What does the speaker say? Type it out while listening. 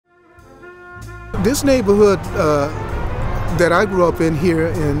This neighborhood that I grew up in here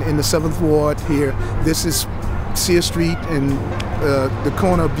in the 7th Ward here, this is Sear Street and the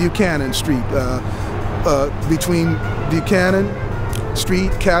corner of Buchanan Street. Between Buchanan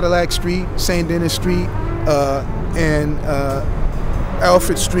Street, Cadillac Street, St. Denis Street, and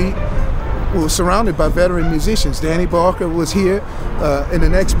Alfred Street, we were surrounded by veteran musicians. Danny Barker was here. In the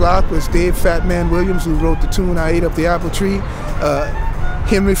next block was Dave Fat Man Williams, who wrote the tune "I Ate Up the Apple Tree."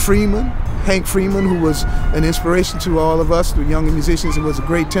 Hank Freeman, who was an inspiration to all of us, the younger musicians, and was a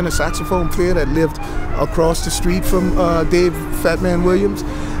great tenor saxophone player that lived across the street from Dave Fat Man Williams.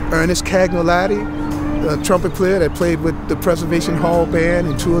 Ernest Cagnolati, a trumpet player that played with the Preservation Hall Band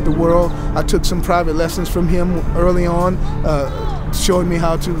and toured the world. I took some private lessons from him early on, showing me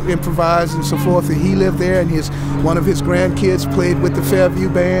how to improvise and so forth. And he lived there, and one of his grandkids played with the Fairview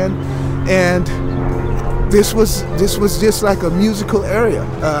Band. And this was just like a musical area,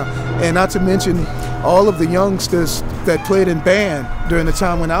 and not to mention all of the youngsters that played in band during the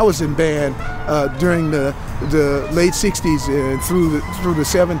time when I was in band, during the late '60s and through the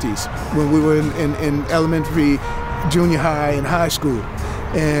 '70s, when we were in elementary, junior high, and high school.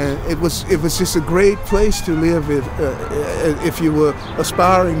 And it was just a great place to live if you were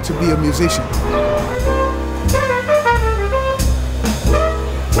aspiring to be a musician.